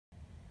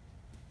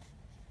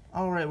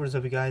Alright, what is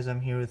up you guys?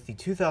 I'm here with the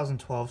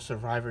 2012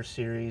 Survivor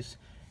Series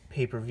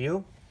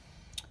pay-per-view.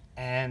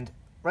 And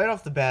right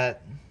off the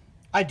bat,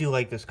 I do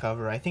like this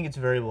cover. I think it's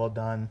very well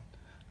done.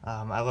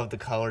 I love the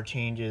color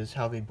changes,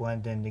 how they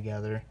blend in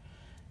together,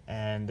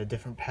 and the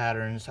different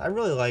patterns. I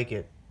really like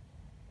it.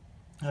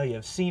 Oh, you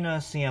have Cena,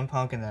 CM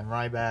Punk, and then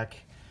Ryback.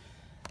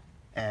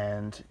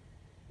 And,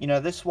 you know,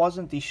 this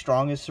wasn't the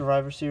strongest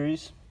Survivor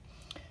Series.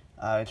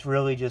 It's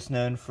really just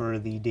known for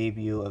the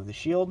debut of The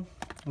Shield,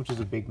 which is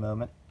a big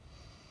moment.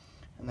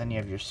 And then you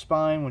have your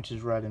spine, which is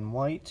red and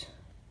white.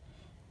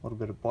 A little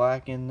bit of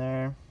black in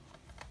there.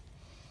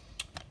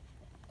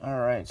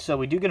 Alright, so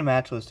we do get a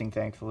match listing,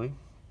 thankfully.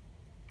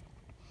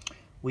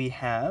 We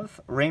have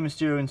Rey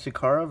Mysterio and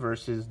Sakara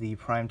versus the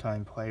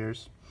Primetime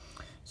Players.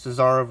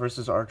 Cesaro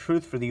versus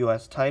R-Truth for the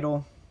U.S.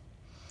 title.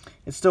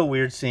 It's still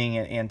weird seeing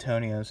it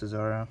Antonio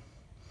Cesaro.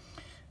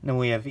 And then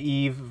we have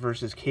Eve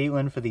versus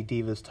Caitlyn for the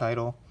Divas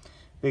title.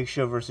 Big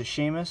Show versus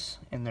Sheamus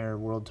in their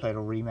world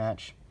title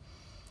rematch.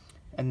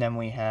 And then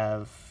we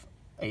have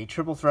a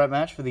triple threat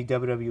match for the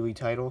WWE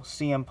title.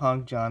 CM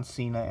Punk, John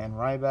Cena, and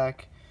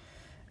Ryback.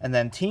 And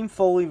then Team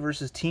Foley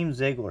versus Team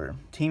Ziggler.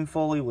 Team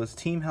Foley was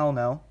Team Hell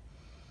No,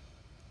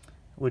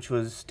 which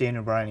was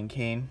Daniel Bryan and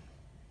Kane.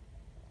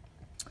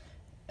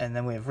 And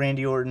then we have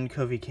Randy Orton,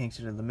 Kofi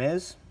Kingston, and The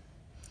Miz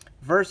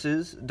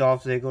versus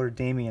Dolph Ziggler,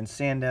 Damian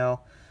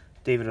Sandow,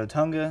 David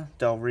Otunga,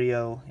 Del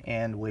Rio,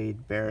 and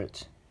Wade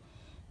Barrett.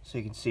 So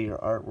you can see your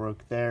artwork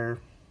there.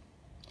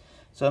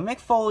 So Mick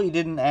Foley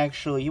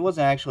he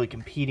wasn't actually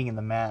competing in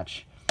the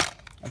match,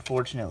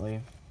 unfortunately.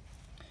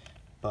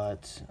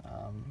 But,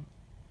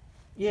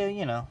 yeah,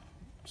 you know,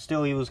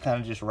 still he was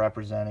kind of just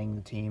representing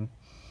the team.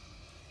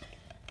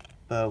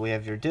 But we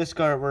have your disc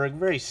artwork,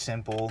 very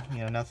simple, you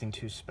know, nothing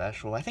too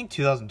special. I think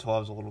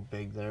 2012 is a little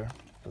big there,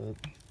 but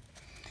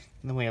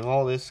and then we have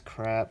all this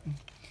crap.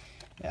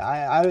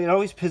 It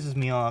always pisses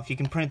me off. You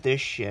can print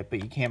this shit,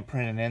 but you can't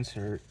print an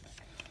insert.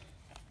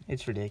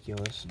 It's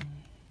ridiculous.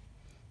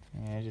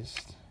 Yeah,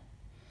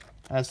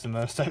 that's the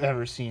most I've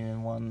ever seen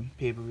in one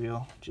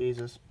pay-per-view.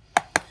 Jesus.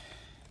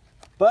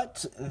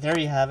 But there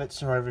you have it,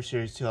 Survivor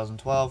Series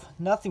 2012.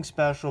 Nothing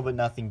special, but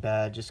nothing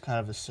bad. Just kind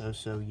of a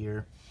so-so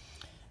year.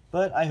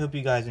 But I hope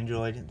you guys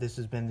enjoyed. This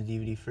has been the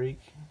DVD Freak.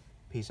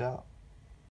 Peace out.